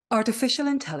Artificial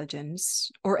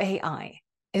intelligence, or AI,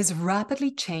 is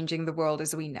rapidly changing the world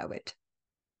as we know it.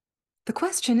 The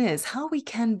question is how we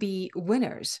can be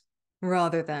winners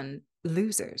rather than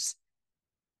losers.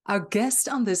 Our guest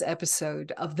on this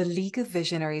episode of the League of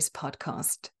Visionaries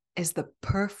podcast is the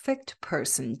perfect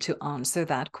person to answer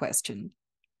that question.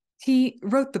 He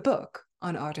wrote the book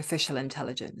on artificial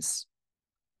intelligence.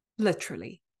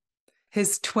 Literally.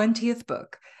 His 20th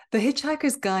book, The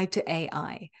Hitchhiker's Guide to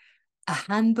AI, a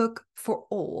handbook for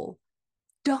all,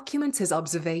 documents his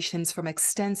observations from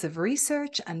extensive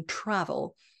research and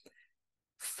travel,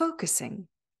 focusing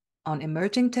on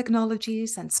emerging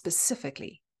technologies and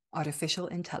specifically artificial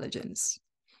intelligence.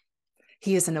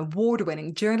 He is an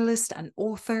award-winning journalist and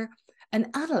author, an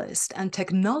analyst and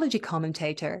technology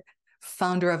commentator,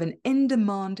 founder of an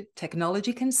in-demand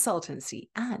technology consultancy,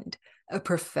 and a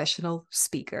professional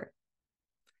speaker.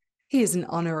 He is an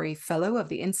honorary fellow of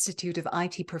the Institute of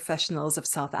IT Professionals of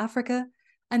South Africa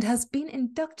and has been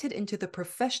inducted into the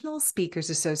Professional Speakers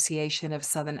Association of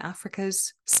Southern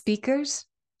Africa's Speakers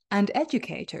and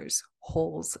Educators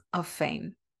Halls of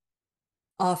Fame.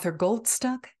 Arthur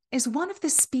Goldstuck is one of the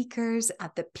speakers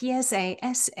at the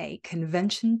PSA-SA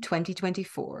Convention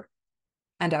 2024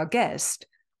 and our guest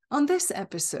on this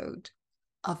episode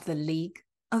of the League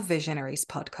of Visionaries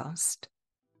podcast.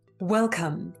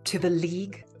 Welcome to the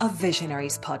League of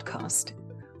Visionaries podcast,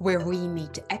 where we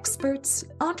meet experts,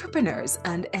 entrepreneurs,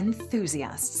 and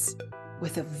enthusiasts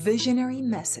with a visionary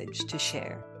message to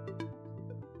share.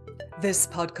 This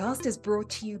podcast is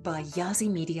brought to you by Yazi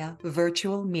Media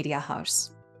Virtual Media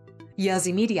House.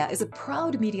 Yazi Media is a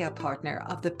proud media partner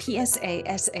of the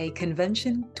PSA-SA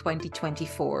Convention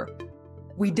 2024.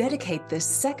 We dedicate this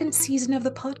second season of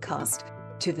the podcast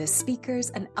to the speakers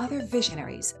and other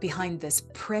visionaries behind this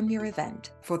premier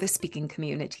event for the speaking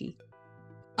community.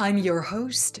 I'm your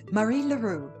host, Marie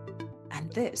Leroux,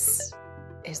 and this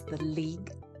is the League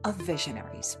of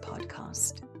Visionaries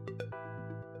podcast.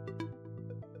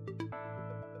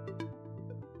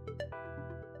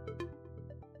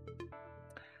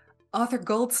 Arthur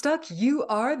Goldstuck, you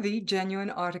are the genuine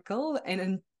article in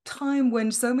a time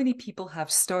when so many people have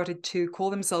started to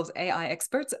call themselves AI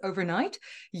experts overnight.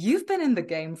 You've been in the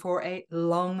game for a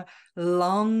long,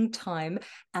 long time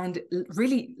and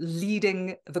really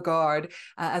leading the guard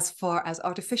as far as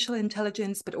artificial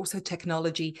intelligence, but also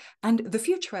technology and the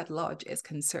future at large is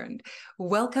concerned.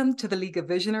 Welcome to the League of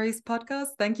Visionaries podcast.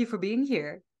 Thank you for being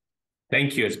here.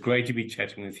 Thank you. It's great to be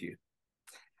chatting with you.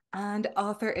 And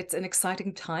Arthur, it's an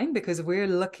exciting time because we're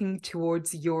looking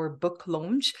towards your book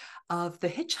launch of The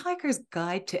Hitchhiker's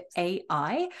Guide to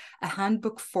AI, a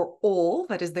handbook for all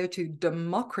that is there to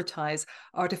democratize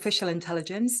artificial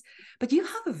intelligence. But you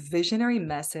have a visionary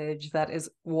message that is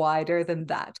wider than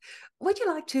that. Would you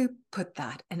like to put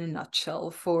that in a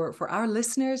nutshell for our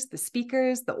listeners, the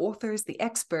speakers, the authors, the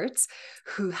experts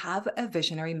who have a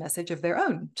visionary message of their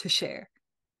own to share?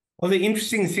 Well, the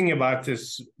interesting thing about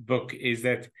this book is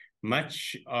that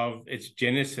much of its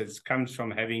genesis comes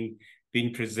from having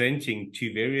been presenting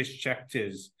to various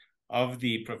chapters of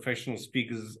the Professional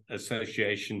Speakers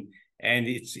Association and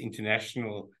its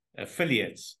international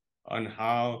affiliates on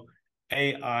how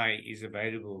AI is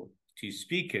available to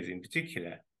speakers in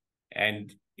particular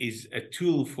and is a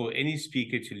tool for any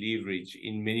speaker to leverage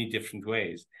in many different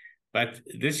ways. But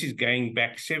this is going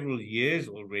back several years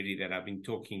already that I've been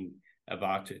talking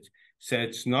about it. So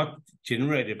it's not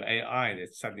generative AI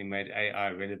that suddenly made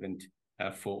AI relevant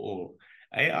for all.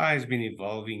 AI has been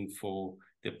evolving for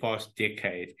the past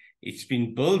decade. It's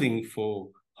been building for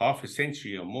half a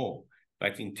century or more.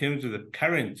 But in terms of the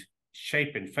current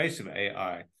shape and face of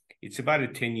AI, it's about a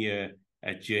 10-year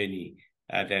journey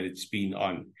that it's been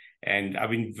on. And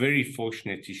I've been very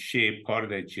fortunate to share part of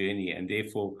that journey and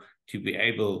therefore to be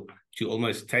able to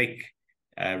almost take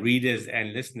readers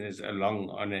and listeners along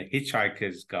on a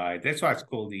hitchhiker's guide. That's why it's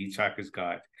called the Hitchhiker's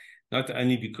Guide. Not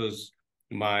only because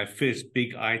my first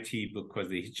big IT book was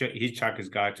the Hitchhiker's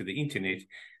Guide to the Internet,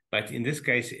 but in this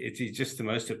case, it is just the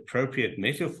most appropriate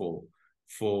metaphor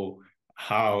for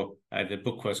how the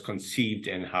book was conceived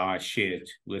and how I share it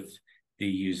with the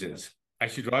users. I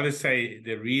should rather say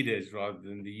the readers rather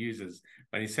than the users.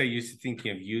 When you say used to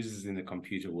thinking of users in the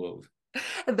computer world.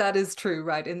 That is true,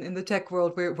 right? In the tech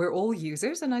world, we're all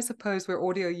users, and I suppose we're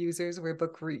audio users, we're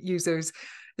book users,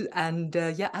 and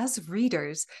as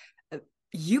readers,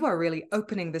 you are really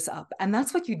opening this up. And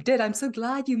that's what you did. I'm so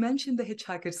glad you mentioned the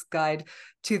Hitchhiker's Guide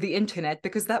to the Internet,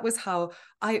 because that was how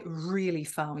I really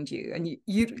found you. And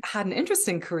you had an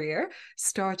interesting career,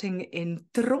 starting in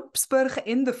Trompsburg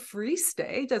in the Free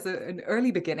State as an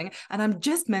early beginning. And I'm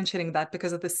just mentioning that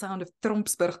because of the sound of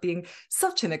Trompsburg being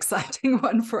such an exciting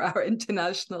one for our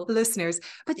international listeners.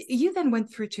 But you then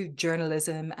went through to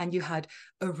journalism, and you had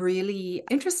a really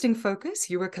interesting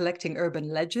focus. You were collecting urban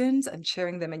legends and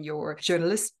sharing them in your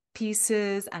journalist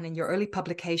pieces and in your early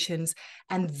publications.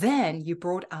 And then you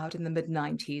brought out in the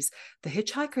mid-90s The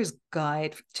Hitchhiker's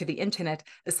Guide to the Internet,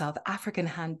 a South African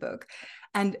handbook.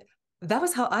 And that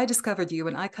was how I discovered you.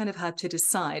 And I kind of had to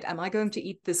decide, am I going to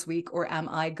eat this week, or am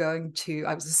I going to,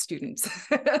 I was a student,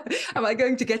 am I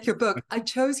going to get your book? I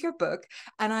chose your book,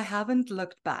 and I haven't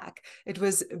looked back. It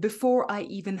was before I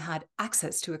even had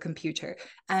access to a computer.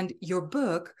 And your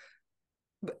book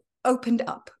opened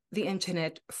up the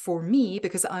internet for me,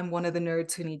 because I'm one of the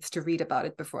nerds who needs to read about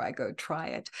it before I go try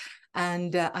it.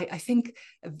 And I think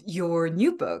your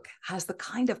new book has the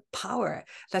kind of power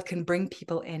that can bring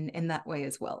people in that way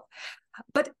as well.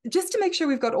 But just to make sure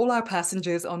we've got all our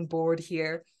passengers on board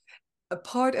here, a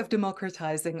part of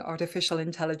democratizing artificial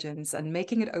intelligence and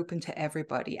making it open to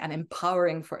everybody and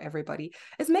empowering for everybody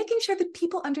is making sure that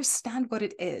people understand what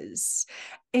it is.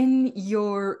 In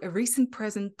your recent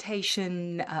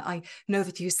presentation, I know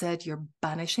that you said you're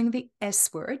banishing the S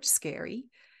word, scary.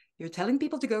 You're telling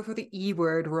people to go for the E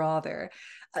word rather.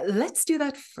 Let's do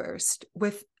that first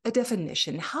with a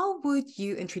definition. How would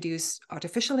you introduce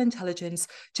artificial intelligence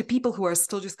to people who are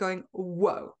still just going,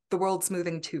 whoa, the world's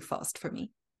moving too fast for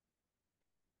me?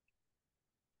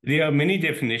 There are many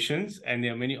definitions, and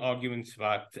there are many arguments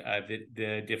about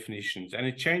the definitions, and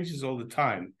it changes all the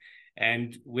time.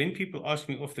 And when people ask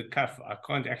me off the cuff, I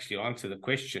can't actually answer the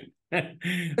question.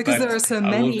 Because there But are so I will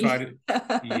many. try to,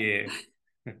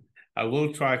 yeah, I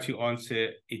will try to answer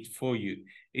it for you.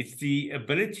 It's the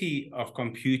ability of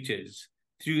computers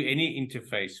through any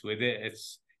interface, whether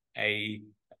it's a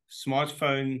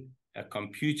smartphone, a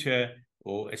computer,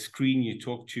 or a screen you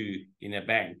talk to in a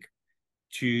bank,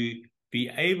 to be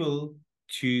able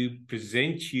to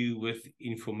present you with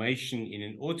information in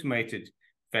an automated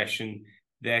fashion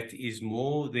that is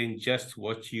more than just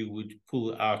what you would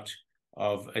pull out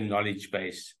of a knowledge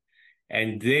base,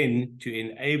 and then to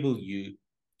enable you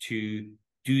to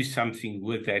do something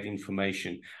with that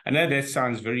information. I know that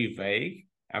sounds very vague.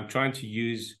 I'm trying to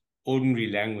use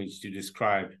ordinary language to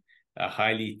describe a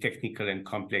highly technical and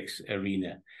complex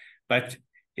arena. But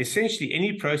essentially,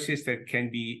 any process that can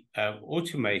be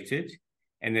automated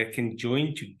and that can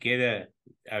join together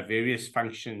various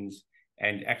functions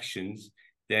and actions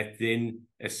that then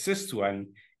assist one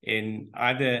in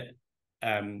either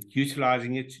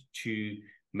utilizing it to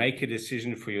make a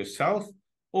decision for yourself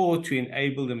or to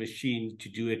enable the machine to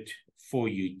do it for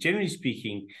you. Generally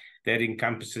speaking, that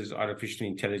encompasses artificial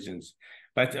intelligence.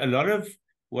 But a lot of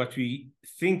what we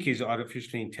think is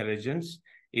artificial intelligence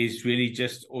is really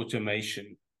just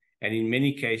automation. And in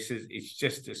many cases, it's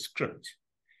just a script.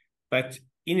 But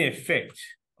in effect,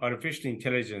 artificial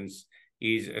intelligence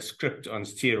is a script on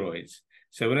steroids.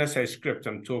 So when I say script,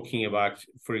 I'm talking about,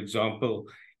 for example,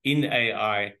 in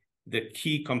AI, the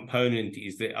key component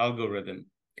is the algorithm.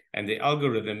 And the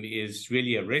algorithm is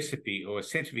really a recipe or a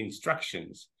set of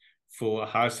instructions for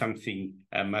how something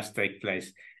must take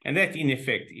place. And that, in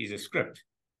effect, is a script.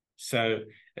 So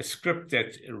a script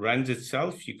that runs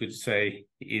itself, you could say,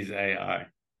 is AI.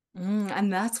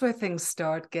 And that's where things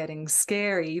start getting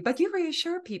scary. But you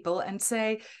reassure people and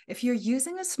say, if you're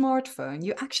using a smartphone,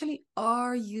 you actually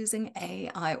are using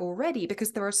AI already,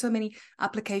 because there are so many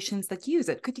applications that use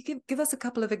it. Could you give us a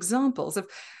couple of examples of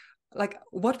like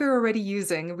what we're already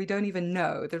using? We don't even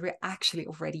know that we're actually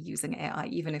already using AI,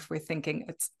 even if we're thinking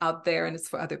it's out there and it's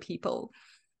for other people.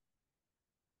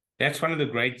 That's one of the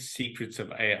great secrets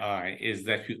of AI, is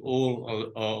that we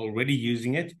all are already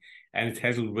using it, and it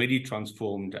has already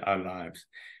transformed our lives.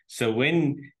 So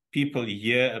when people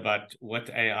hear about what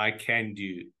AI can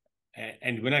do,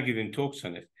 and when I give them talks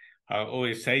on it, I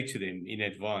always say to them in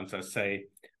advance, I say,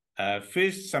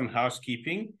 first, some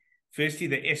housekeeping. Firstly,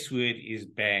 the S word is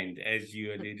banned, as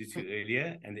you alluded to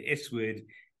earlier, and the S word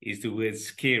is the word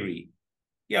scary.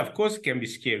 Yeah, of course it can be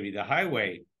scary. The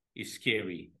highway is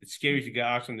scary. It's scary to go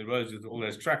out on the roads with all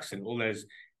those trucks and all those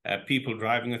people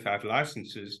driving without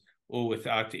licenses or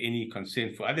without any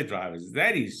concern for other drivers.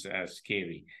 That is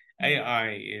scary.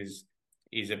 AI is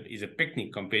a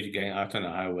picnic compared to going out on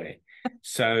a highway.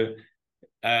 So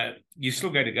you're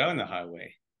still going to go on the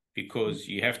highway because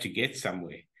you have to get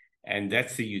somewhere. And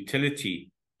that's the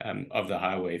utility of the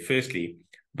highway, firstly.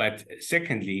 But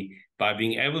secondly, by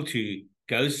being able to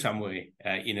go somewhere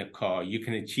in a car, you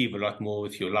can achieve a lot more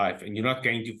with your life, and you're not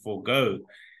going to forego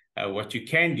what you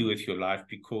can do with your life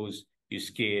because you're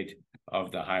scared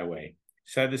of the highway.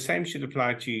 So the same should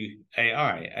apply to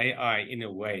AI. AI, in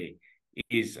a way,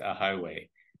 is a highway.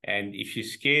 And if you're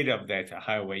scared of that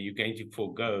highway, you're going to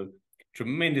forego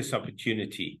tremendous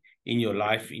opportunity in your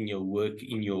life, in your work,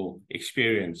 in your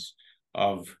experience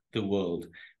of the world.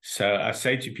 So I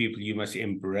say to people, you must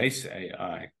embrace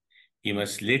AI. You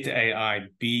must let AI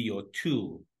be your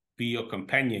tool, be your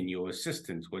companion, your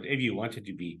assistant, whatever you want it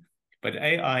to be. But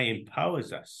AI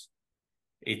empowers us.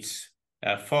 It's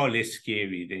far less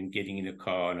scary than getting in a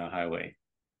car on a highway.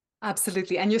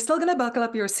 Absolutely. And you're still going to buckle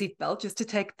up your seatbelt, just to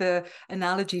take the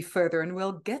analogy further, and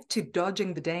we'll get to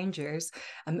dodging the dangers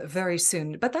very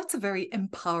soon. But that's a very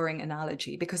empowering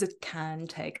analogy because it can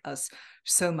take us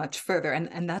so much further.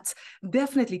 And that's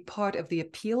definitely part of the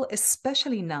appeal,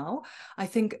 especially now. I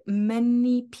think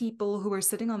many people who are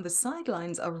sitting on the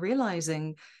sidelines are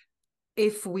realizing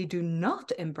if we do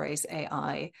not embrace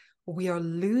AI, we are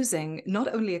losing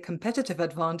not only a competitive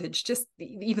advantage, just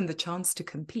even the chance to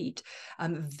compete.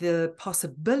 The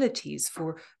possibilities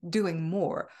for doing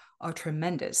more are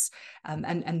tremendous.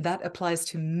 And that applies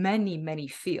to many, many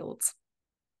fields.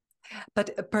 But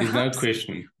There's no perhaps...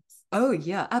 question. Oh,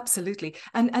 yeah, absolutely.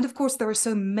 And of course, there are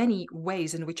so many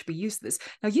ways in which we use this.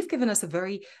 Now, you've given us a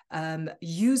very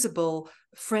usable,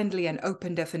 friendly, and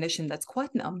open definition that's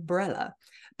quite an umbrella.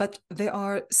 But there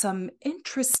are some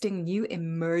interesting new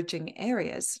emerging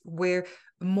areas where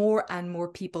more and more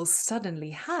people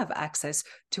suddenly have access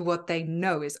to what they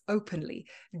know is openly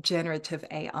generative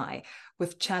AI.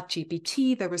 With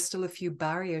ChatGPT, there were still a few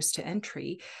barriers to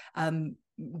entry.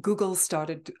 Google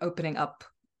started opening up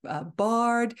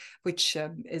Bard, which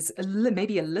is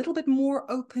maybe a little bit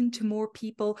more open to more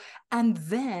people. And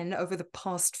then over the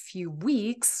past few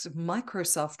weeks,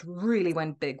 Microsoft really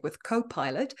went big with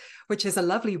Copilot, which is a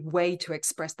lovely way to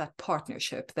express that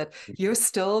partnership, that you're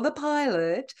still the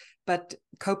pilot, but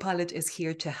Copilot is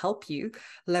here to help you,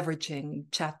 leveraging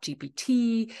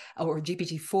ChatGPT or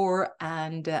GPT-4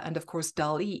 and of course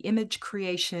DALL-E image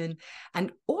creation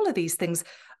and all of these things.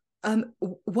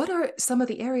 What are some of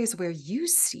the areas where you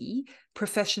see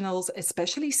professionals,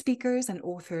 especially speakers and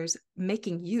authors,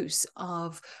 making use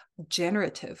of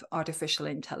generative artificial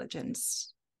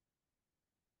intelligence?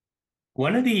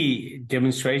 One of the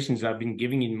demonstrations I've been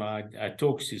giving in my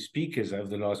talks to speakers over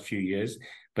the last few years,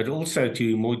 but also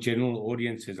to more general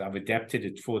audiences, I've adapted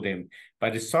it for them.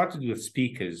 But it started with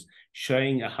speakers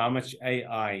showing how much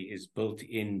AI is built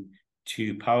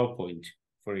into PowerPoint,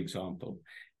 for example.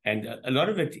 And a lot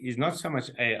of it is not so much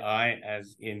AI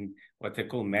as in what they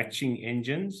call matching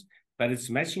engines, but it's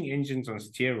matching engines on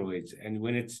steroids. And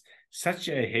when it's such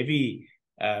a heavy,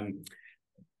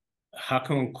 how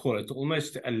can one call it,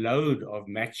 almost a load of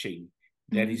matching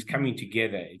that is coming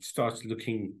together, it starts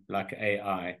looking like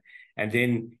AI. And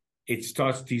then it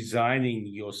starts designing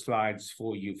your slides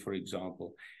for you, for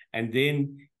example. And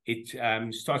then it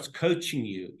starts coaching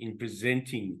you in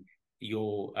presenting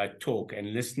your talk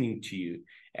and listening to you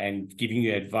and giving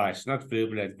you advice, not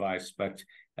verbal advice, but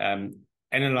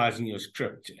analyzing your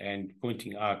script and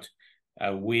pointing out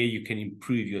where you can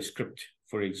improve your script,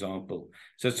 for example.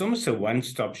 So it's almost a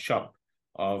one-stop shop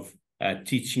of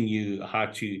teaching you how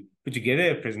to put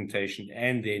together a presentation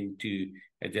and then to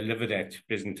deliver that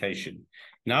presentation.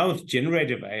 Now with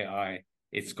generative AI,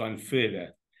 it's gone further.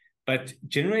 But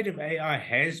generative AI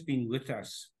has been with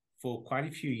us for quite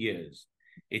a few years.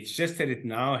 It's just that it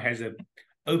now has an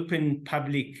open,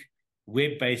 public,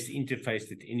 web-based interface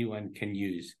that anyone can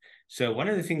use. So one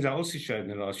of the things I also showed in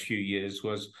the last few years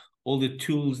was all the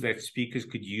tools that speakers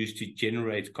could use to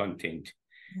generate content.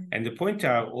 And the point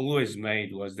I always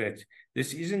made was that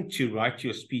this isn't to write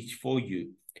your speech for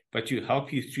you, but to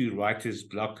help you through writer's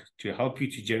block, to help you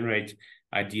to generate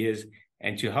ideas,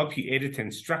 and to help you edit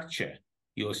and structure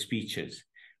your speeches.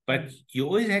 But you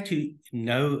always have to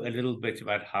know a little bit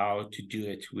about how to do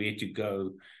it, where to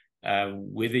go,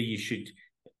 whether you should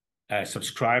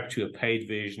subscribe to a paid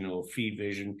version or free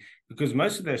version, because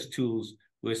most of those tools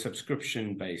were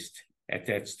subscription-based at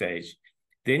that stage.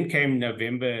 Then came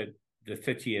November the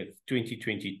 30th,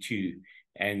 2022,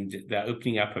 and the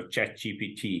opening up of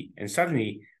ChatGPT. And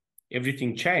suddenly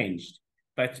everything changed,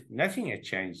 but nothing had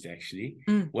changed, actually.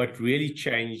 What really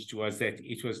changed was that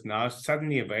it was now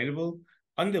suddenly available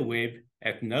on the web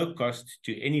at no cost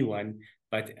to anyone,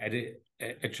 but at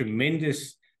a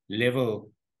tremendous level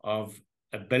of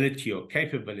ability or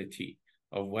capability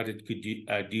of what it could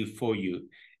do for you.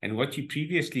 And what you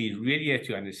previously really had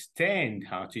to understand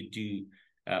how to do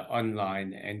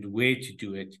online and where to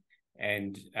do it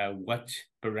and what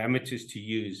parameters to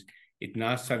use, it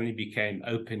now suddenly became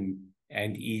open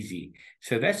and easy.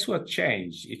 So that's what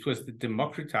changed. It was the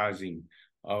democratizing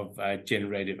of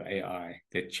generative AI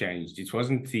that changed. It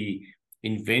wasn't the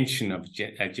invention of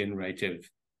generative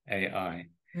AI.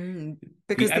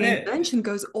 Because the invention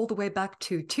goes all the way back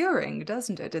to Turing,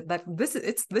 doesn't it? That this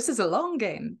is a long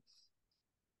game.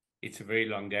 It's a very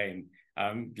long game.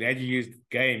 I'm glad you used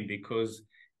game, because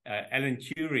Alan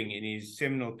Turing, in his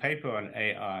seminal paper on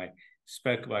AI,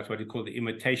 spoke about what he called the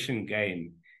imitation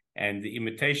game. And the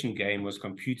imitation game was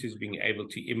computers being able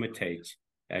to imitate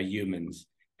humans.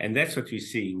 And that's what we're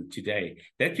seeing today.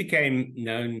 That became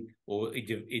known, or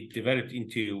it developed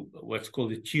into what's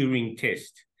called the Turing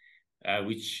test,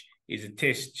 which is a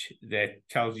test that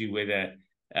tells you whether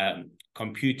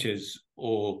computers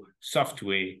or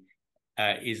software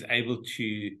is able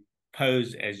to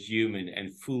pose as human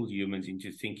and fool humans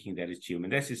into thinking that it's human.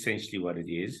 That's essentially what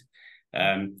it is.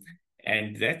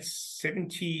 And that's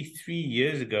 73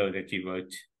 years ago that he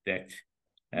wrote that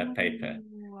paper.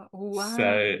 Wow.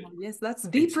 So yes, that's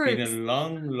deep roots. It's been a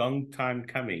long, long time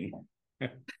coming.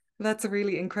 That's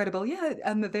really incredible. Yeah,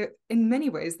 there, in many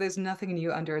ways, there's nothing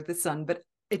new under the sun, but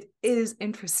it is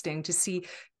interesting to see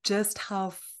just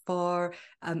how far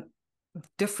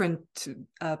different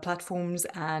platforms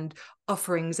and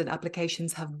offerings and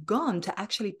applications have gone to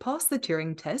actually pass the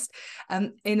Turing test.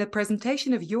 In a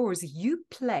presentation of yours, you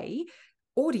play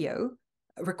audio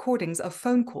recordings of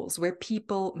phone calls where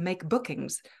people make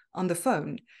bookings on the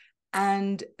phone,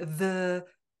 and the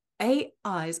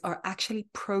AIs are actually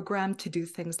programmed to do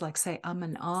things like say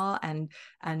and ah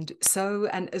and so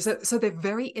they're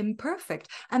very imperfect,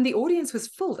 and the audience was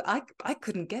fooled. I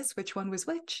couldn't guess which one was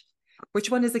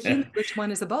which one is a human, which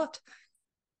one is a bot.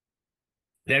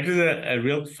 That was a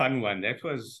real fun one. That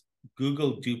was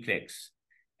Google Duplex,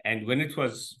 and when it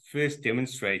was first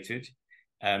demonstrated,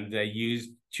 they used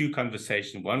two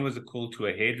conversations. One was a call to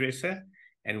a hairdresser,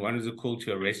 and one was a call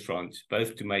to a restaurant,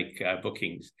 both to make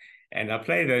bookings. And I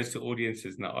play those to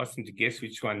audiences and I ask them to guess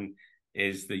which one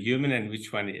is the human and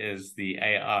which one is the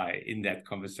AI in that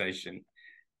conversation.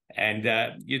 And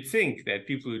you'd think that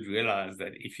people would realize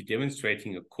that if you're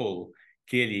demonstrating a call,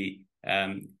 clearly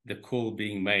the call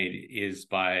being made is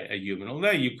by a human,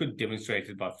 although you could demonstrate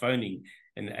it by phoning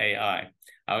an AI.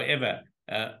 However,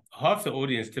 half the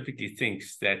audience typically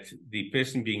thinks that the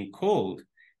person being called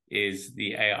is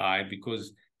the AI,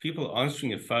 because people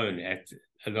answering a phone at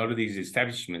a lot of these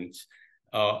establishments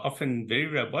are often very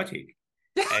robotic.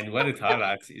 And what it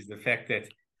highlights is the fact that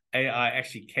AI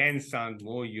actually can sound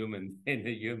more human than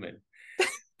a human.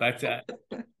 But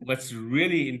what's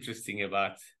really interesting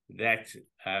about that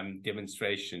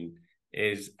demonstration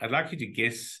is, I'd like you to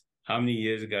guess how many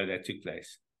years ago that took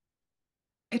place.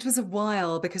 It was a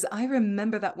while, because I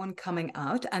remember that one coming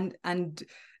out, and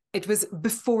it was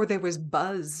before there was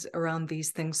buzz around these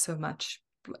things so much.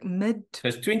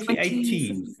 It's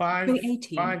 2018,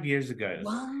 5 years ago.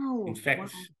 Wow. In fact, wow.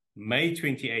 May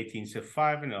 2018, so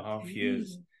 5.5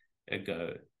 years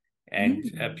ago. And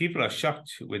people are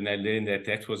shocked when they learn that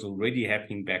that was already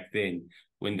happening back then,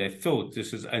 when they thought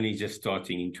this was only just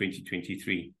starting in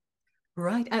 2023.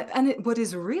 Right. And what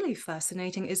is really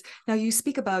fascinating is, now you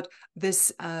speak about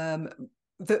this,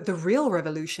 the real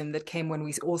revolution that came when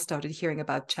we all started hearing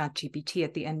about ChatGPT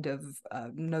at the end of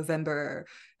November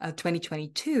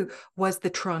 2022 was the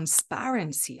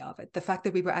transparency of it. The fact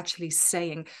that we were actually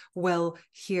saying, well,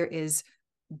 here is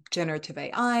generative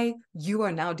AI, you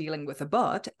are now dealing with a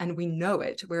bot, and we know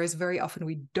it, whereas very often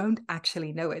we don't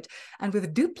actually know it. And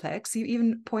with Duplex, you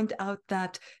even point out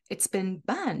that it's been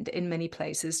banned in many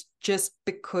places just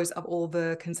because of all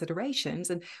the considerations,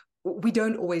 and we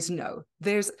don't always know.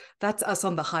 That's us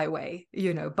on the highway,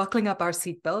 buckling up our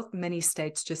seatbelt. Many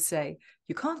states just say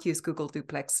you can't use Google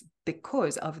Duplex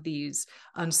because of these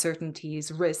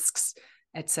uncertainties, risks,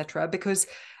 etc. Because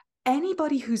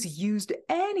anybody who's used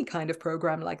any kind of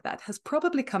program like that has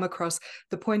probably come across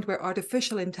the point where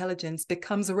artificial intelligence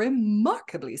becomes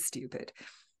remarkably stupid.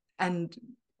 And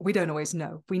we don't always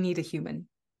know. We need a human.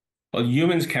 Well,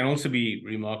 humans can also be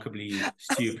remarkably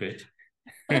stupid.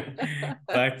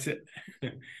 But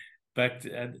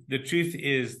the truth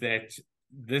is that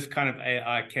this kind of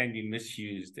AI can be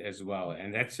misused as well.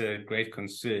 And that's a great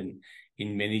concern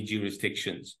in many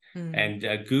jurisdictions. And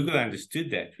Google understood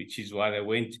that, which is why they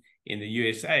went in the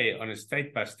USA on a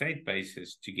state-by-state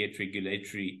basis to get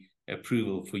regulatory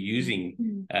approval for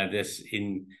using this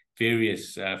in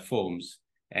various forms,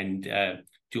 and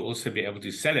to also be able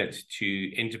to sell it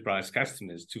to enterprise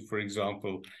customers, to, for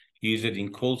example, use it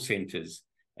in call centers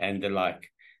and the like.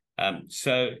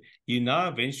 So you're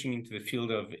now venturing into the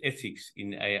field of ethics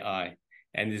in AI,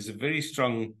 and there's a very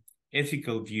strong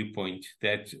ethical viewpoint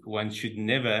that one should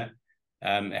never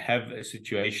have a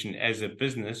situation as a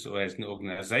business or as an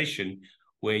organization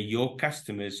where your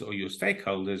customers or your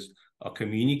stakeholders are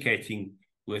communicating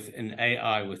with an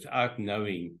AI without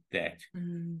knowing that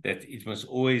it must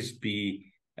always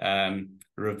be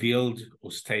revealed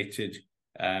or stated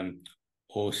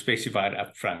or specified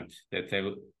upfront that they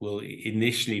will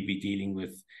initially be dealing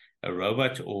with a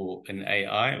robot or an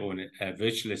AI or a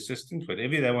virtual assistant,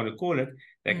 whatever they want to call it.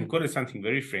 They can call it something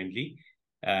very friendly.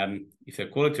 If they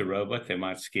call it a robot, they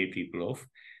might scare people off.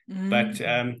 But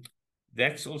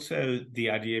that's also the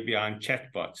idea behind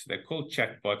chatbots. They're called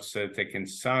chatbots so that they can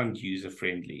sound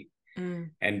user-friendly.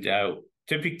 And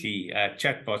typically,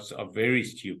 chatbots are very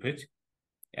stupid.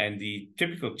 And the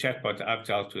typical chatbot I've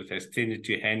dealt with has tended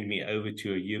to hand me over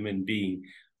to a human being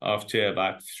after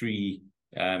about 3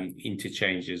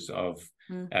 interchanges of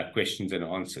questions and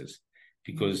answers,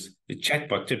 because the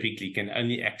chatbot typically can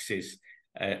only access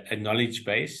a knowledge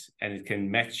base, and it can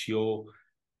match your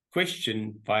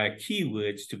question via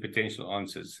keywords to potential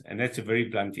answers. And that's a very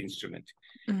blunt instrument.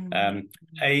 And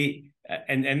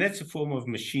that's a form of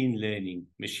machine learning.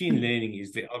 Machine learning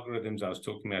is the algorithms I was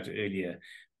talking about earlier,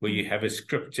 where you have a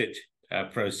scripted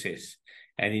process.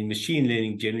 And in machine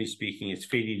learning, generally speaking, it's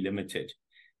fairly limited.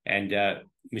 And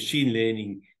machine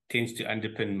learning tends to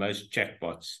underpin most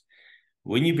chatbots.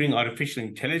 When you bring artificial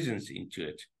intelligence into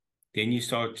it, then you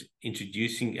start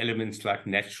introducing elements like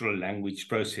natural language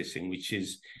processing, which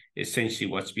is essentially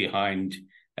what's behind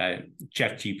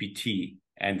ChatGPT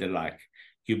and the like.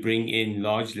 You bring in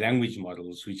large language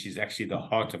models, which is actually the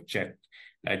heart of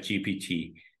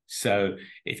ChatGPT. So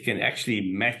it can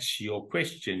actually match your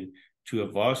question to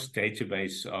a vast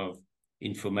database of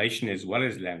information as well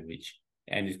as language,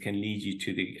 and it can lead you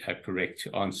to the correct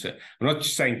answer. I'm not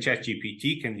just saying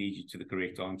ChatGPT can lead you to the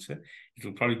correct answer. It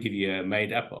will probably give you a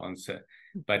made-up answer.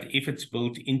 But if it's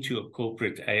built into a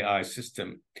corporate AI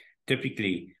system,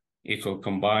 typically it will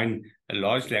combine a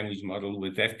large language model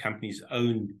with that company's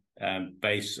own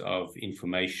base of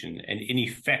information, and any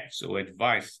facts or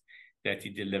advice that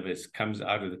it delivers comes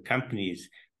out of the company's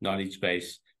knowledge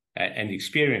base and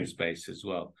experience base as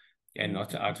well, and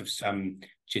not out of some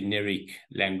generic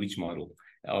language model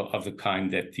of the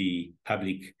kind that the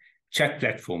public chat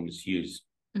platforms use.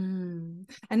 And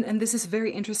this is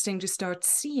very interesting to start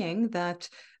seeing that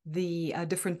the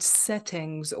different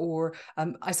settings, or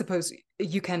I suppose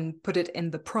you can put it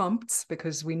in the prompts,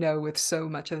 because we know with so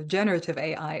much of generative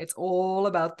AI, it's all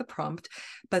about the prompt.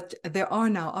 But there are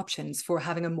now options for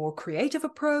having a more creative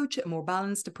approach, a more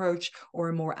balanced approach, or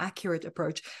a more accurate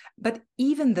approach. But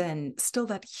even then, still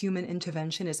that human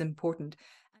intervention is important.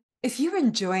 If you're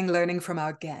enjoying learning from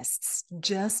our guests,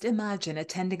 just imagine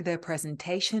attending their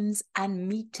presentations and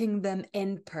meeting them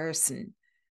in person.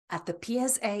 At the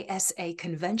PSA-SA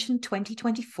Convention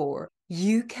 2024,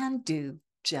 you can do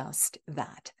just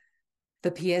that.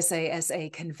 The PSA-SA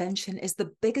Convention is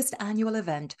the biggest annual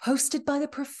event hosted by the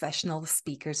Professional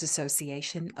Speakers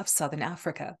Association of Southern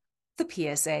Africa, the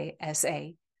PSA-SA,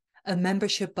 a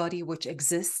membership body which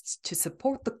exists to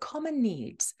support the common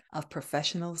needs of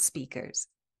professional speakers.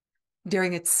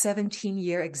 During its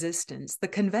 17-year existence, the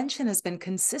convention has been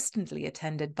consistently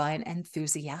attended by an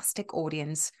enthusiastic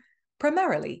audience,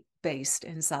 primarily based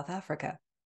in South Africa.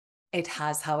 It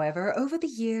has, however, over the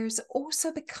years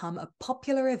also become a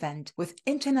popular event with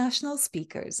international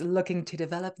speakers looking to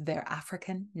develop their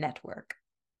African network.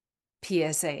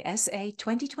 PSA-SA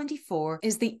 2024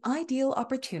 is the ideal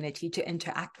opportunity to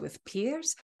interact with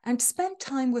peers and spend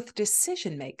time with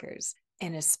decision makers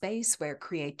in a space where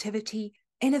creativity,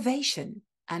 innovation,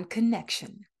 and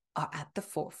connection are at the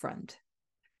forefront.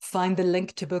 Find the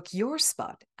link to book your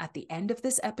spot at the end of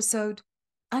this episode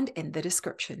and in the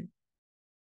description.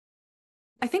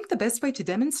 I think the best way to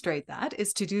demonstrate that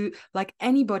is to do like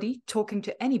anybody talking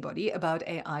to anybody about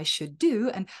AI should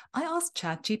do. And I asked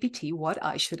ChatGPT what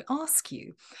I should ask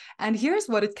you. And here's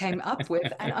what it came up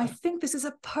with. And I think this is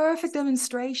a perfect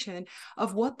demonstration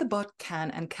of what the bot can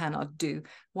and cannot do,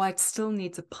 why it still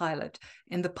needs a pilot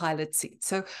in the pilot seat.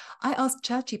 So I asked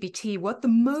ChatGPT what the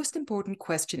most important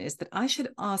question is that I should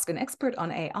ask an expert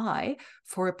on AI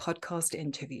for a podcast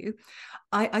interview.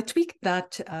 I tweaked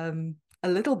that a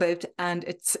little bit, and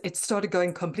it started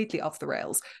going completely off the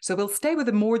rails. So we'll stay with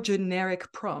a more generic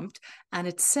prompt, and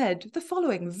it said the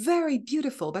following very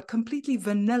beautiful but completely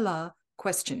vanilla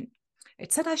question.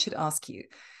 It said I should ask you,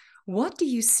 what do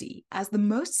you see as the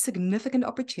most significant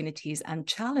opportunities and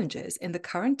challenges in the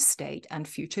current state and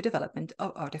future development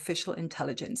of artificial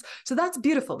intelligence? So that's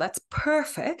beautiful. That's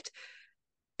perfect.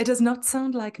 It does not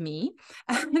sound like me.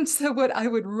 And so what I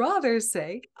would rather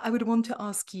say, I would want to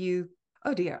ask you,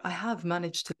 Oh dear, I have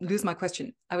managed to lose my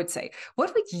question, I would say.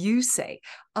 What would you say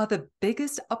are the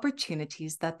biggest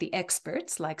opportunities that the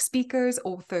experts, like speakers,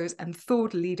 authors, and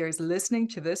thought leaders listening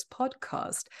to this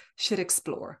podcast, should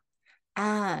explore?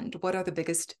 And what are the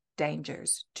biggest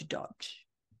dangers to dodge?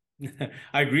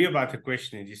 I agree about the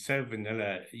question. It is so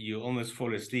vanilla, you almost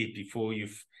fall asleep before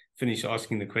you've finished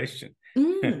asking the question.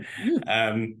 Mm,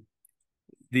 mm.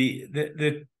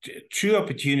 The true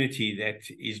opportunity that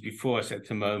is before us at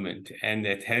the moment, and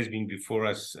that has been before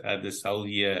us this whole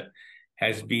year,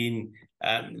 has been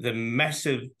the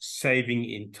massive saving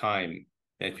in time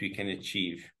that we can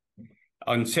achieve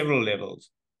on several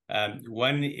levels.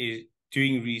 One is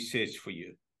doing research for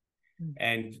you.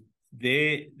 And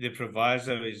there, the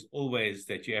proviso is always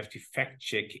that you have to fact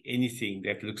check anything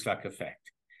that looks like a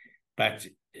fact. But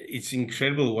it's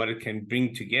incredible what it can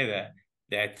bring together,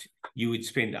 that you would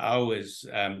spend hours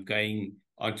going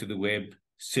onto the web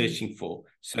searching for.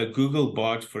 So Google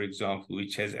Bard, for example,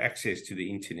 which has access to the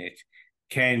internet,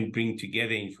 can bring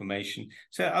together information.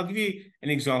 So I'll give you an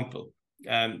example.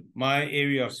 My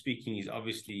area of speaking is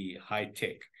obviously high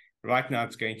tech. Right now,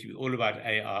 it's going to be all about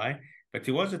AI, but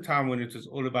there was a time when it was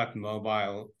all about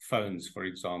mobile phones, for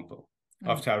example.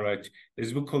 After I wrote,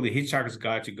 there's a book called The Hitchhiker's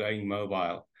Guide to Going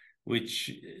Mobile, which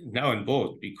no one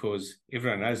bought because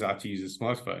everyone knows how to use a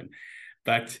smartphone.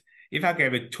 But if I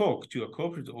gave a talk to a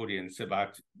corporate audience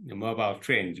about the mobile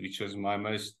trends, which was my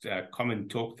most common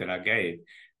talk that I gave,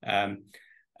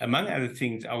 among other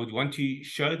things, I would want to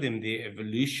show them the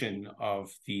evolution of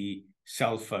the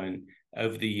cell phone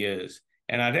over the years.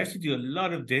 And I'd have to do a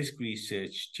lot of desk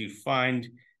research to find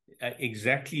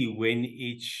exactly when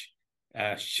each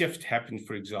shift happened,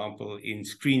 for example, in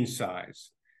screen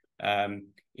size,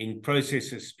 in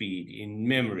processor speed, in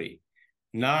memory.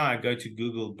 Now I go to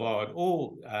Google Bard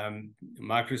or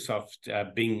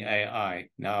Microsoft Bing AI,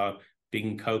 now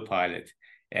Bing Copilot,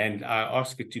 and I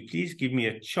ask it to please give me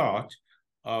a chart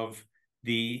of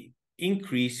the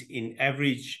increase in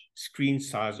average screen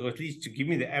size, or at least to give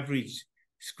me the average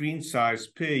screen size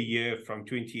per year from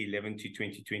 2011 to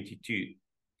 2022.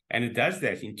 And it does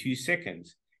that in 2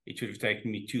 seconds. It should have taken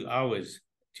me 2 hours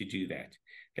to do that.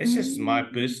 That's just my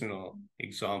personal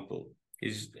example.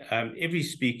 Is every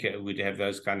speaker would have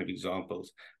those kind of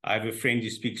examples. I have a friend who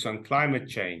speaks on climate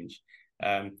change,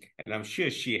 and I'm sure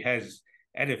she has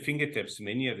at her fingertips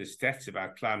many of the stats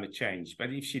about climate change.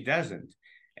 But if she doesn't,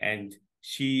 and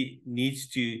she needs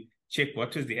to check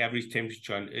what was the average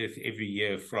temperature on Earth every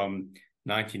year from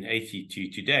 1980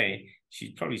 to today,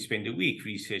 she'd probably spend a week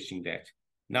researching that.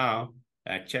 Now,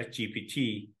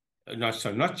 ChatGPT, not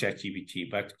ChatGPT,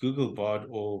 but Google Bard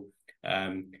or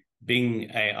Bing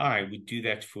AI would do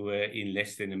that for her in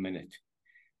less than a minute.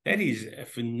 That is a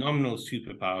phenomenal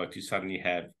superpower to suddenly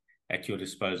have at your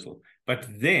disposal. But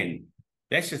then,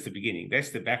 that's just the beginning.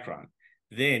 That's the background.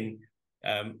 Then,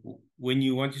 when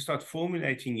you want to start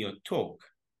formulating your talk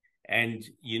and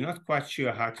you're not quite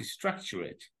sure how to structure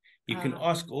it, you can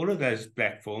ask all of those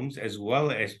platforms as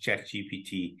well as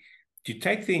ChatGPT to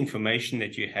take the information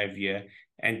that you have here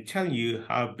and tell you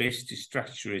how best to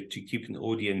structure it to keep an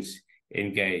audience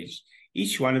engaged.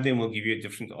 Each one of them will give you a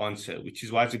different answer, which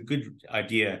is why it's a good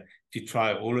idea to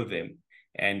try all of them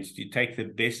and to take the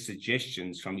best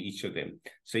suggestions from each of them.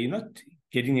 So you're not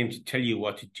getting them to tell you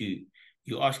what to do.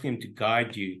 You're asking them to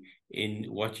guide you in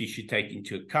what you should take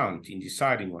into account in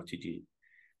deciding what to do.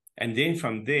 And then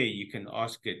from there, you can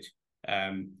ask it,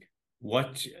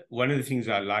 one of the things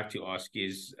I like to ask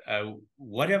is,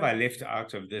 what have I left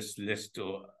out of this list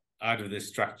or out of this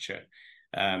structure?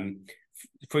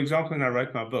 For example, when I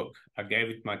wrote my book, I gave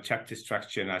it my chapter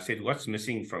structure and I said, what's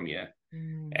missing from here?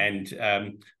 And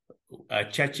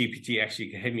ChatGPT actually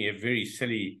gave me a very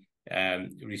silly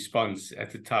response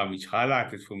at the time, which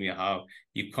highlighted for me how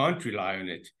you can't rely on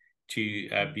it to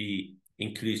be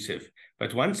inclusive.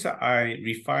 But once I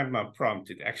refined my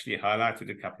prompt, it actually highlighted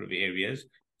a couple of areas.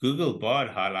 Google Bard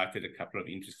highlighted a couple of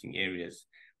interesting areas.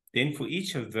 Then for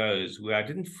each of those where I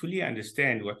didn't fully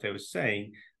understand what they were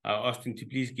saying, I asked them to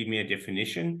please give me a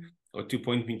definition or to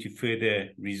point me to further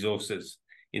resources.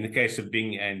 In the case of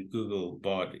Bing and Google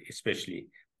Bard especially,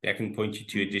 they can point you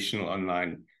to additional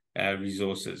online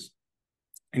resources.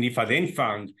 And if I then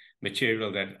found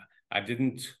material that I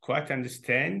didn't quite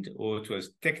understand or it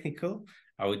was technical,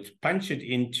 I would punch it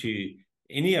into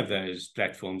any of those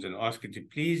platforms and ask it to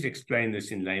please explain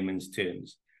this in layman's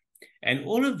terms. And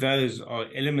all of those are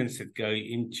elements that go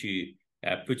into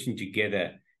putting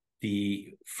together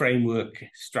the framework,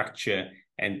 structure,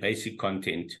 and basic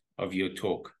content of your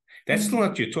talk. That's still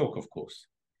not your talk, of course.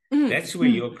 That's where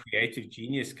your creative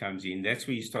genius comes in. That's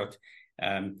where you start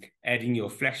adding your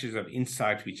flashes of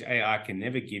insight, which AI can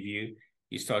never give you.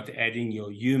 You start adding your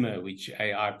humor, which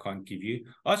AI can't give you.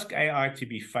 Ask AI to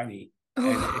be funny, and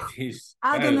it is so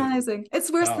agonizing. It's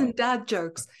worse than dad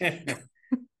jokes.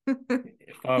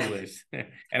 far worse.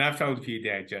 And I've told a few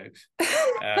dad jokes.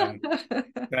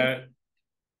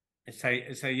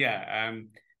 So yeah,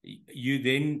 you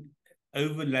then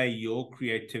overlay your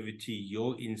creativity,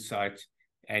 your insight,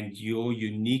 and your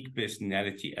unique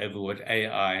personality over what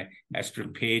AI has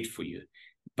prepared for you.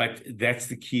 But that's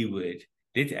the key word.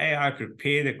 Let AI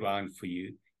prepare the ground for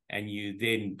you, and you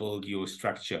then build your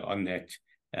structure on that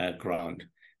ground.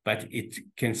 But it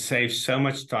can save so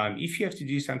much time. If you have to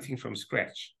do something from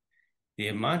scratch, the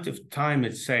amount of time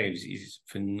it saves is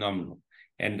phenomenal.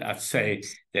 And I'd say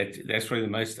that that's probably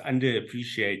the most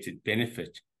underappreciated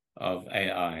benefit of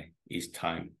AI is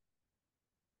time.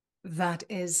 That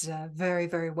is very,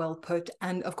 very well put.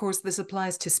 And of course, this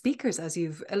applies to speakers, as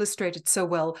you've illustrated so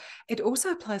well. It also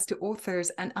applies to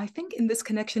authors. And I think in this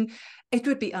connection, it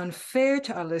would be unfair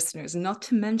to our listeners not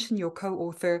to mention your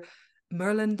co-author,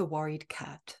 Merlin the Worried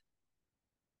Cat.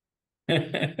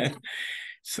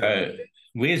 So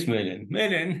where's Merlin?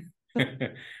 Merlin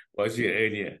was here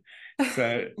earlier.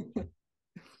 So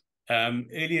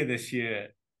earlier this year,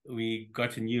 we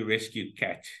got a new rescued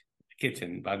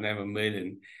kitten by the name of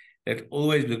Merlin that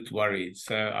always looked worried.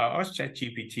 So I asked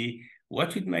ChatGPT,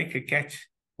 what would make a cat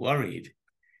worried?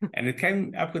 And it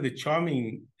came up with a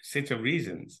charming set of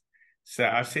reasons. So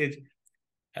I said,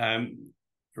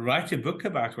 write a book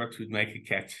about what would make a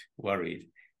cat worried.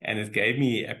 And it gave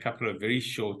me a couple of very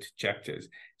short chapters.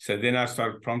 So then I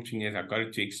started prompting it. I got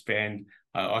it to expand.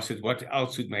 I asked it what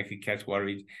else would make a cat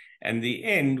worried. And the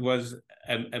end was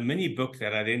a mini book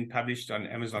that I then published on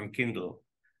Amazon Kindle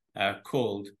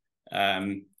called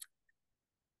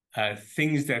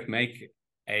Things That Make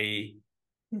a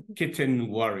Kitten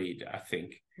Worried, I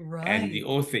think. Right. And the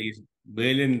author is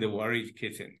Merlin the Worried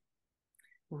Kitten.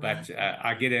 Right. But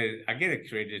I get a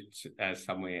credit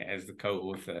somewhere as the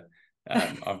co-author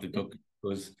of the book,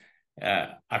 because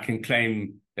I can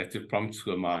claim that the prompts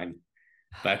were mine.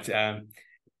 But so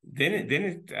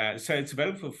it's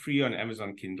available for free on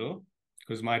Amazon Kindle,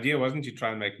 because my idea wasn't to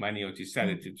try and make money or to sell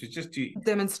it. It was just to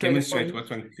demonstrate what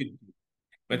one could do.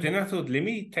 But then I thought, let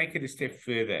me take it a step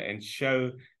further and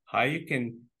show how you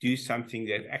can do something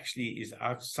that actually is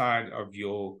outside of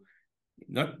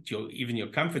not even your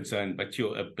comfort zone, but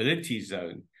your ability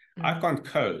zone. I can't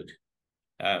code.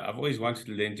 I've always wanted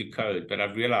to learn to code, but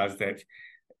I've realized that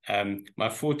my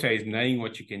forte is knowing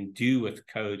what you can do with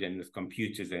code and with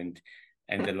computers and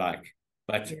the like.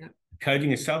 But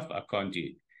coding itself, I can't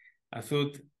do. I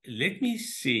thought, let me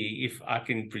see if I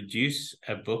can produce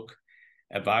a book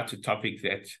about a topic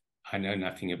that I know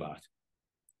nothing about.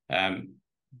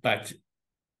 But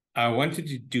I wanted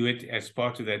to do it as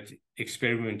part of that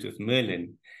experiment with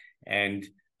Merlin. And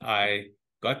I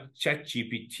got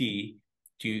ChatGPT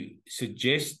to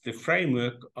suggest the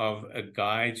framework of a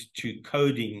guide to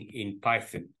coding in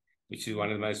Python, which is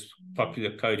one of the most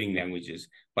popular coding languages,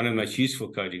 one of the most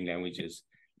useful coding languages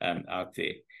out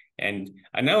there. And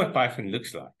I know what Python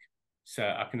looks like. So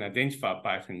I can identify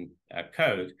Python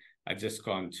code. I just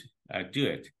can't do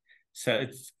it. So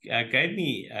it gave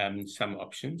me some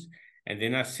options. And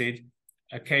then I said,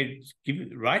 okay,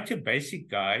 write a basic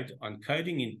guide on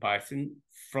coding in Python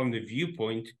from the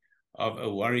viewpoint of a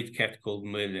worried cat called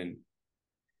Merlin.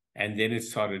 And then it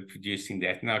started producing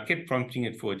that. Now I kept prompting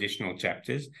it for additional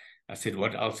chapters. I said,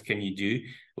 what else can you do?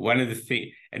 One of the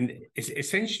things, and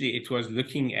essentially it was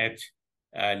looking at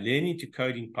learning to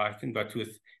code in Python, but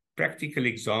with practical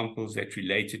examples that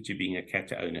related to being a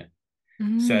cat owner.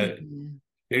 So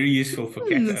very useful for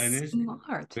cat owners,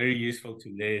 very useful to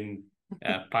learn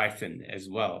Python as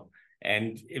well.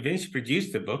 And eventually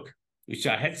produced the book, which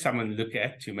I had someone look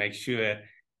at to make sure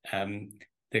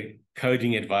the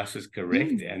coding advice was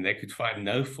correct and they could find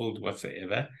no fault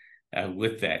whatsoever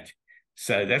with that.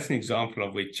 So that's an example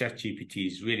of where ChatGPT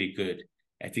is really good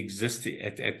at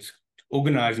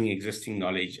organizing existing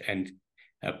knowledge and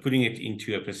putting it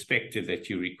into a perspective that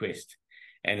you request.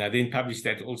 And I then published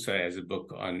that also as a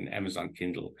book on Amazon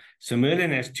Kindle. So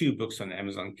Merlin has 2 books on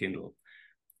Amazon Kindle.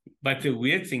 But the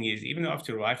weird thing is, even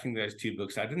after writing those 2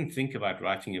 books, I didn't think about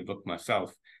writing a book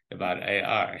myself about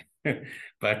AI.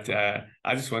 But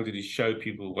I just wanted to show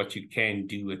people what you can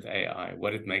do with AI,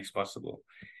 what it makes possible.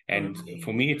 And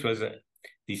for me, it was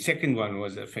the second one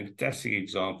was a fantastic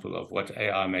example of what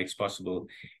AI makes possible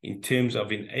in terms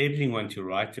of enabling one to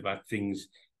write about things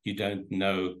you don't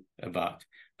know about.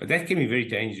 But that can be very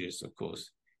dangerous, of course,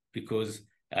 because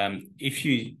if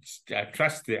you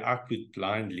trust the output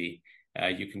blindly,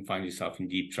 you can find yourself in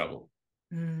deep trouble.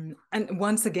 And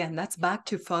once again, that's back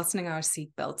to fastening our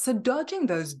seatbelts. So dodging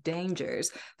those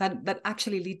dangers that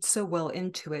actually leads so well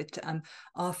into it.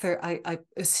 Arthur, I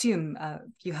assume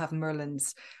you have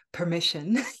Merlin's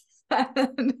permission.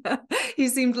 And, he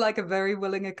seemed like a very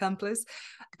willing accomplice.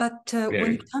 But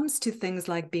when it comes to things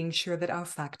like being sure that our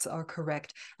facts are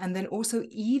correct, and then also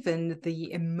even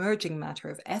the emerging matter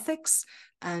of ethics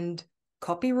and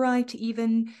copyright,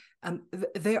 even,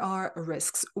 there are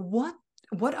risks. What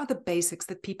are the basics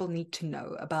that people need to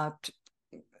know about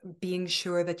being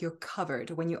sure that you're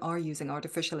covered when you are using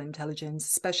artificial intelligence,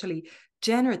 especially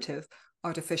generative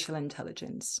artificial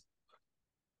intelligence?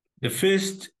 The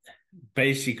first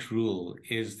basic rule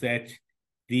is that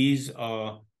these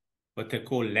are what they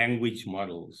call language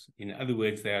models. In other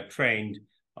words, they are trained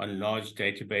on large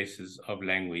databases of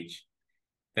language.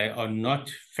 They are not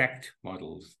fact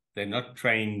models. They're not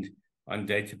trained on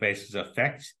databases of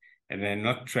facts, and they're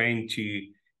not trained to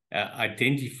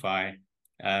identify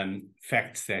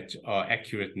facts that are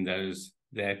accurate and those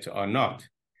that are not.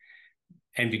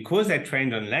 And because they're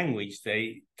trained on language,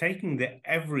 they're taking the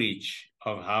average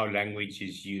of how language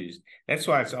is used. That's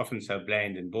why it's often so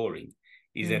bland and boring,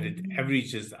 is that it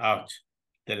averages out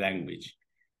the language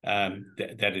that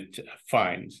it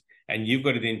finds. And you've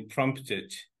got to then prompt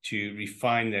it to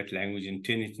refine that language and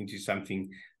turn it into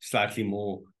something slightly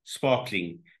more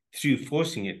sparkling through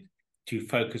forcing it to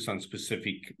focus on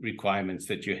specific requirements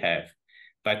that you have.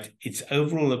 But its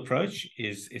overall approach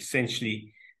is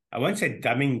essentially, I won't say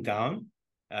dumbing down,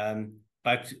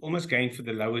 but almost going for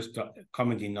the lowest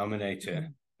common denominator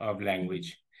of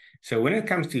language. So when it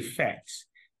comes to facts,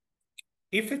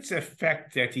 if it's a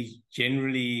fact that is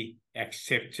generally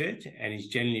accepted and is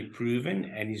generally proven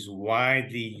and is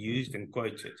widely used and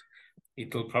quoted,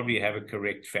 it'll probably have a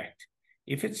correct fact.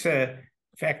 If it's a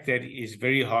fact that is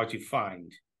very hard to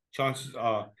find, chances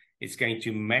are it's going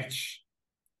to match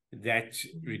that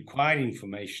required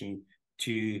information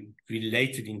to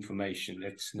related information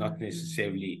that's not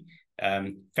necessarily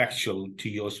factual to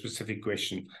your specific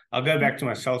question. I'll go back to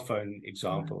my cell phone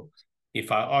example.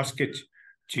 If I ask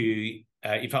ChatGPT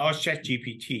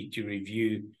to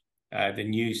review the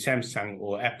new Samsung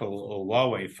or Apple or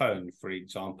Huawei phone, for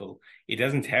example, it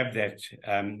doesn't have that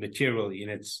material in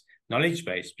its knowledge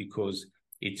base because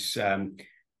it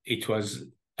was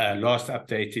last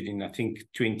updated in, I think,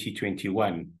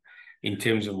 2021 in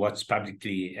terms of what's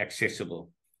publicly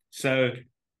accessible. So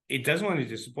it doesn't want to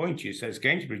disappoint you. So it's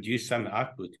going to produce some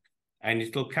output and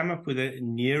it'll come up with the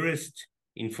nearest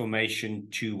information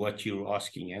to what you're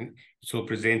asking, and it will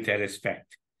present that as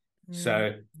fact.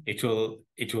 So it will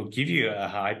give you a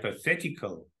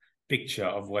hypothetical picture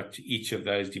of what each of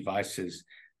those devices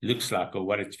looks like or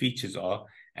what its features are,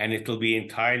 and it'll be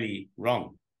entirely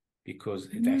wrong because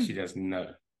it actually doesn't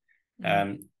know.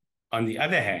 On the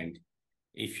other hand,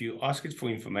 if you ask it for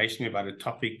information about a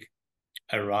topic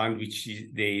around which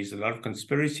there is a lot of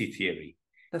conspiracy theory,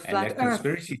 and that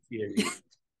conspiracy theory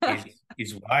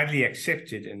is widely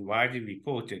accepted and widely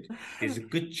reported, there's a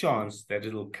good chance that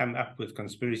it'll come up with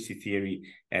conspiracy theory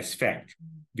as fact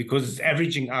because it's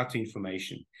averaging out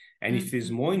information. And if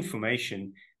there's more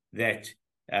information that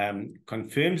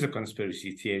confirms a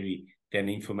conspiracy theory than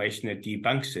information that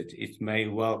debunks it, it may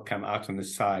well come out on the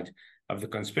side of the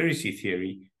conspiracy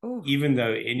theory, even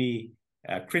though any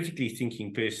critically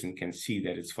thinking person can see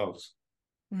that it's false.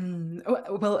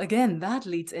 Well, again, that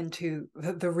leads into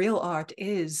the real art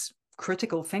is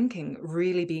critical thinking,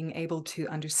 really being able to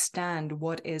understand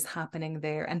what is happening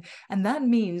there. And that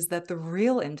means that the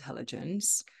real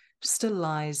intelligence still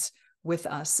lies with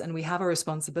us, and we have a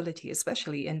responsibility,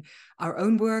 especially in our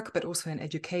own work, but also in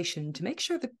education, to make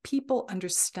sure that people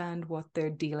understand what they're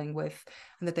dealing with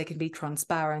and that they can be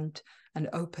transparent and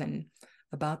open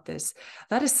about this.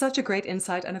 That is such a great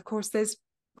insight. And of course, there's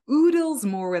oodles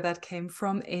more where that came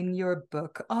from in your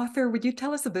book. Arthur, would you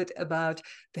tell us a bit about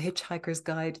The Hitchhiker's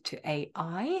Guide to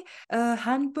AI, a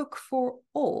handbook for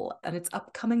all, and its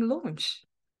upcoming launch?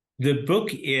 The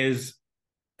book is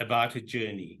about a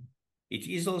journey. It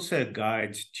is also a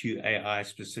guide to AI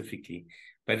specifically,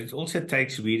 but it also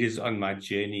takes readers on my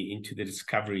journey into the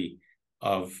discovery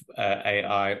of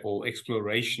AI or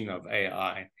exploration of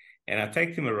AI. And I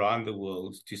take them around the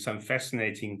world to some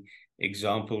fascinating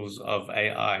examples of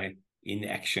AI in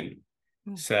action.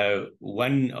 So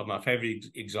one of my favorite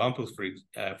examples,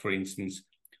 for instance,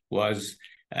 was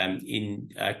in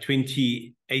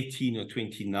 2018 or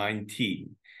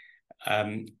 2019.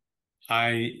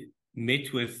 I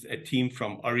met with a team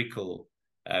from Oracle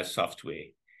software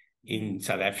in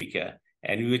South Africa,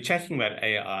 and we were chatting about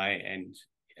AI and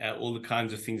all the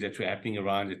kinds of things that were happening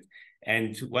around it.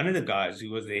 And one of the guys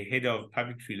who was the head of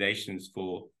public relations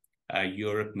for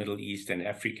Europe, Middle East, and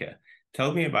Africa.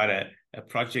 Tell me about a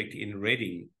project in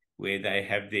Reading where they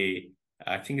have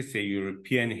I think it's their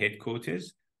European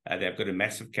headquarters. They've got a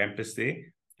massive campus there.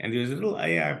 And there was a little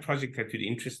AI project that would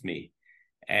interest me.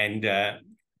 And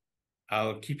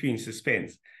I'll keep you in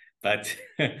suspense. But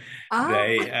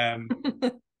they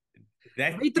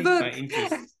that read the piqued book. my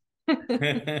interest.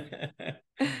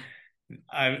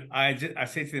 I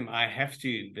said to them, I have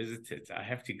to visit it. I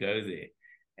have to go there.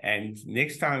 And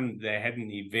next time they had an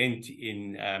event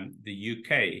in the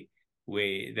UK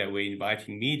where they were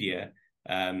inviting media,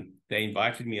 they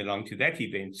invited me along to that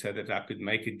event so that I could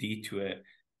make a detour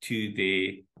to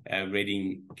their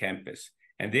Reading campus.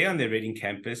 And there on the Reading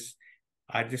campus,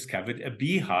 I discovered a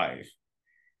beehive.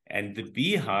 And the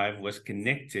beehive was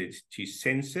connected to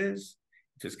sensors.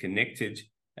 It was connected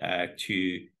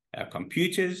to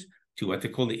computers, to what they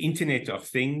call the Internet of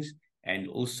Things, and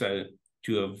also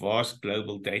to a vast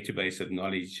global database of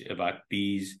knowledge about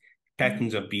bees,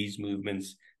 patterns of bees'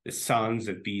 movements, the sounds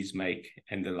that bees make,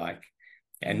 and the like.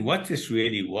 And what this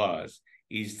really was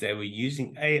is they were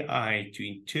using AI to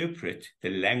interpret the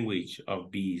language of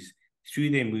bees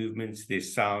through their movements, their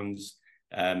sounds,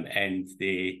 and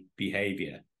their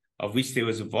behavior, of which there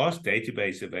was a vast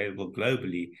database available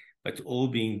globally, but all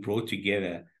being brought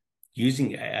together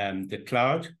using the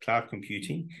cloud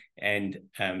computing, and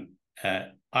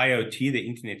IoT, the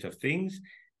Internet of Things,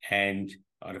 and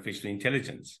artificial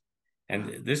intelligence.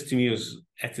 And this to me was,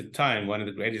 at the time, one of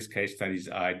the greatest case studies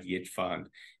I'd yet found.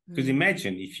 Because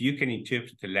imagine if you can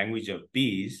interpret the language of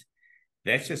bees,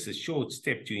 that's just a short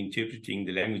step to interpreting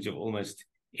the language of almost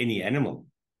any animal.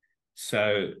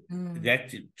 So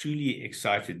that truly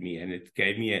excited me, and it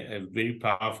gave me a very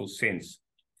powerful sense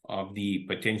of the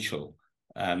potential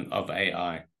of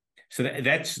AI. So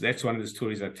that's one of the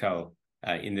stories I tell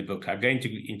in the book. I go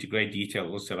into great detail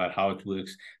also about how it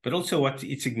works, but also what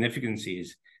its significance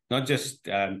is, not just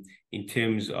in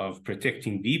terms of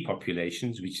protecting bee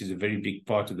populations, which is a very big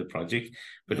part of the project,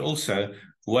 but also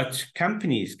what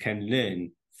companies can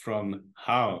learn from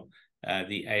how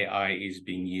the AI is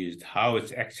being used, how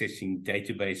it's accessing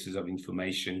databases of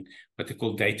information, what they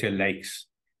call data lakes,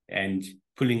 and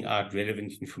pulling out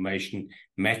relevant information,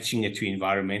 matching it to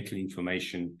environmental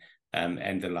information,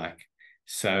 and the like.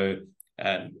 So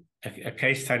a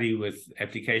case study with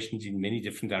applications in many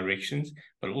different directions,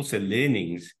 but also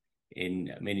learnings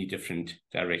in many different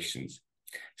directions.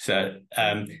 So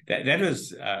that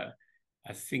was,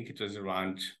 I think it was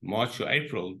around March or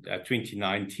April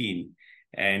 2019.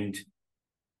 And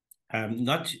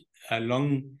not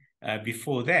long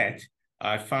before that,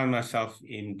 I found myself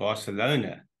in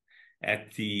Barcelona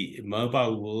at the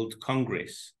Mobile World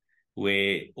Congress,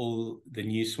 where all the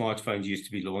new smartphones used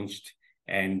to be launched,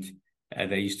 and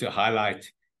they used to highlight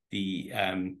the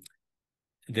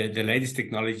latest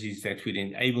technologies that would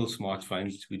enable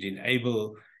smartphones, would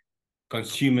enable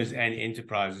consumers and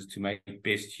enterprises to make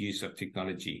best use of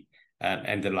technology,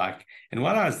 and the like. And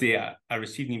while I was there, I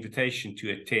received an invitation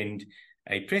to attend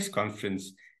a press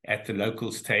conference at the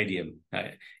local stadium.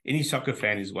 Any soccer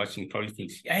fan who's watching probably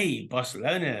thinks, hey,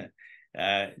 Barcelona,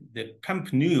 the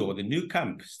Camp Nou, or the Nou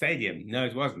Camp Stadium. No,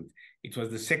 it wasn't. It was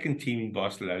the second team in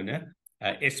Barcelona,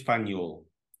 Espanyol,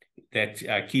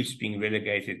 that keeps being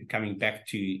relegated and coming back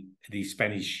to the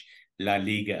Spanish La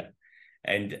Liga.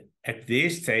 And at their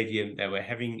stadium, they were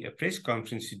having a press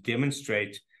conference to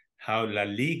demonstrate how La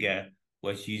Liga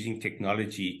was using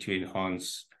technology to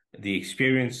enhance the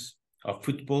experience of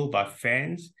football by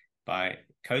fans, by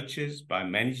coaches, by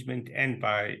management, and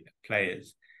by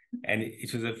players. And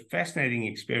it was a fascinating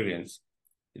experience.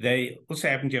 They also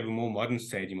happened to have a more modern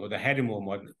stadium, or they had a more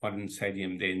modern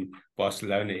stadium than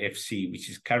Barcelona FC, which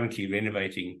is currently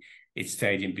renovating its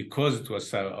stadium because it was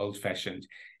so old-fashioned.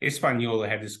 Espanyol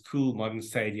had this cool modern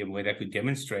stadium where they could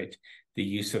demonstrate the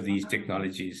use of these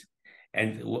technologies.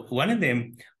 And one of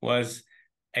them was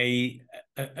a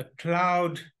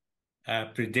cloud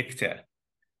predictor,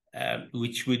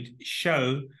 which would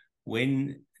show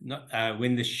when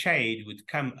the shade would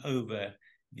come over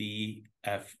the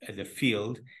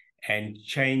field and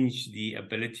change the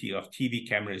ability of TV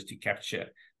cameras to capture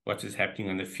what is happening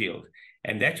on the field.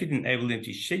 And that would enable them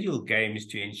to schedule games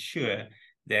to ensure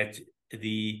that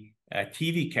the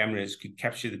TV cameras could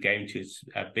capture the game to its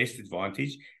best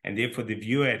advantage, and therefore the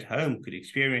viewer at home could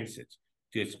experience it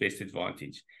to its best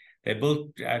advantage. They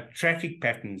built traffic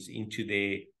patterns into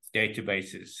their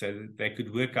databases so that they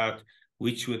could work out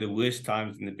which were the worst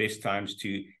times and the best times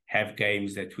to have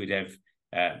games that would have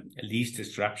least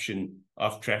disruption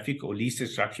of traffic, or least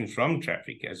disruption from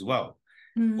traffic as well.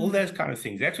 All those kind of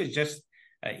things. That was just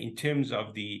in terms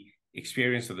of the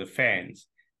experience of the fans.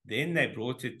 Then they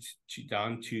brought it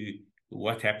down to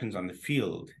what happens on the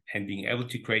field and being able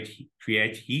to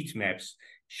create heat maps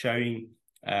showing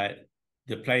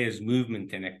the players'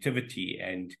 movement and activity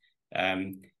and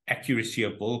accuracy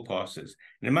of ball passes.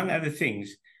 And among other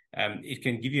things, it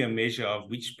can give you a measure of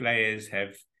which players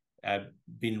have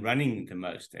been running the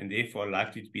most and therefore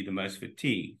likely to be the most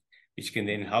fatigued, which can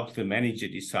then help the manager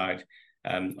decide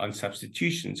on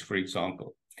substitutions, for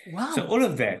example. Wow. So all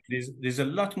of that, there's a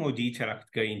lot more detail I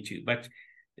could go into, but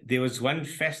there was one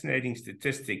fascinating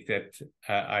statistic that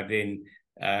I then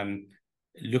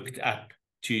looked up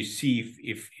to see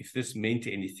if this meant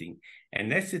anything.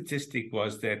 And that statistic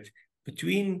was that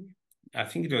between, I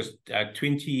think it was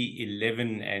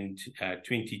 2011 and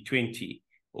 2020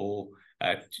 or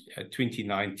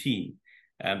 2019,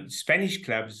 Spanish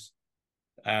clubs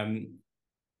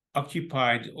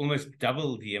occupied almost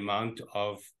double the amount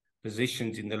of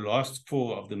positions in the last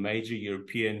four of the major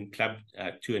European club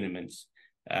tournaments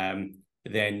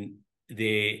than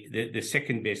the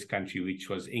second best country, which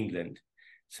was England.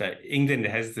 So England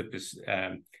has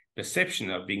the perception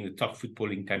of being the top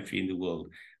footballing country in the world.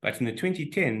 But in the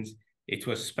 2010s, it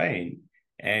was Spain.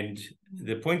 And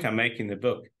the point I make in the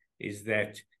book is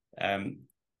that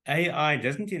AI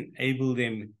doesn't enable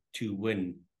them to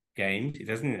win games. It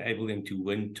doesn't enable them to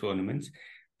win tournaments,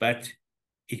 but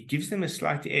it gives them a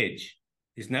slight edge.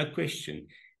 There's no question.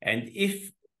 And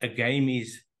if a game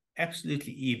is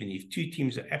absolutely even, if two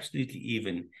teams are absolutely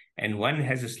even and one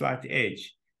has a slight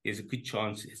edge, there's a good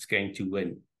chance it's going to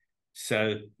win.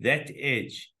 So that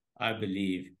edge, I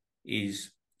believe,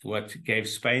 is what gave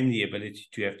Spain the ability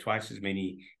to have twice as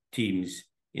many teams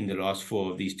in the last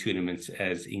four of these tournaments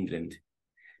as England.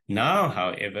 Now,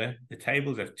 however, the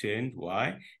tables have turned.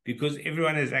 Why? Because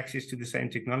everyone has access to the same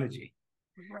technology.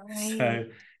 Right. So,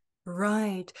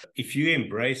 right. If you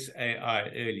embrace AI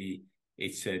early,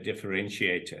 it's a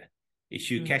differentiator. If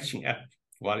you're catching up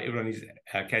while everyone is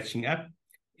catching up,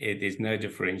 there's no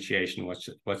differentiation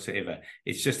whatsoever.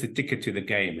 It's just a ticket to the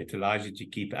game. It allows you to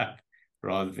keep up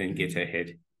rather than get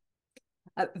ahead.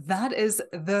 That is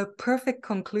the perfect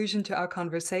conclusion to our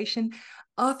conversation.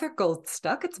 Arthur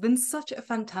Goldstuck, it's been such a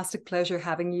fantastic pleasure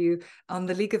having you on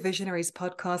the League of Visionaries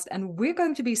podcast, and we're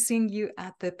going to be seeing you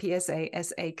at the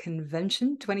PSA-SA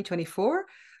Convention 2024,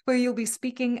 where you'll be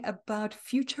speaking about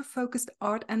future-focused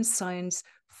art and science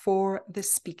for the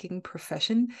speaking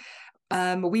profession.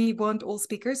 We want all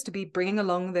speakers to be bringing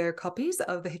along their copies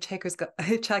of the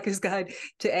Hitchhiker's Guide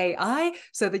to AI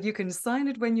so that you can sign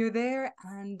it when you're there.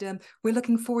 And we're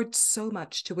looking forward so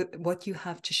much to what you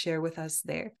have to share with us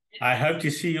there. I hope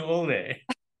to see you all there.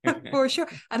 For sure.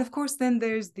 And of course, then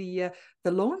there's the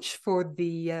launch for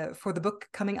the book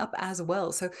coming up as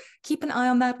well. So keep an eye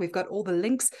on that. We've got all the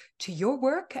links to your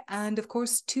work and of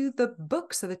course to the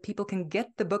book so that people can get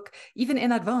the book even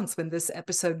in advance when this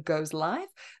episode goes live.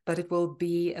 But it will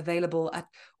be available at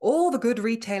all the good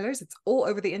retailers. It's all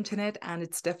over the internet, and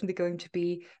it's definitely going to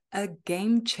be a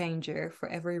game changer for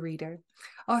every reader.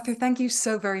 Arthur, thank you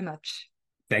so very much.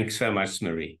 Thanks so much,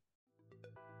 Marie.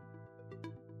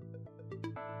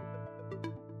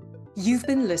 You've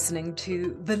been listening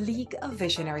to the League of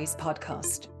Visionaries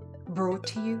podcast, brought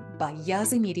to you by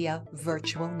Yazzie Media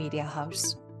Virtual Media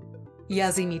House.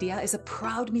 Yazzie Media is a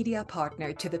proud media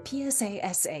partner to the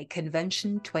PSA-SA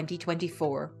Convention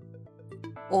 2024.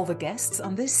 All the guests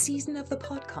on this season of the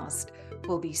podcast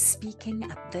will be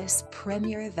speaking at this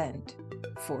premier event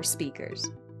for speakers.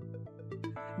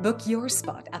 Book your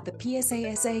spot at the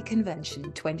PSA-SA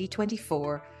Convention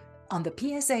 2024 on the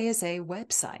PSA-SA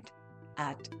website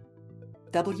at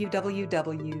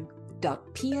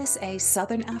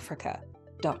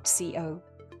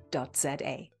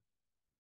www.psaSouthernAfrica.co.za.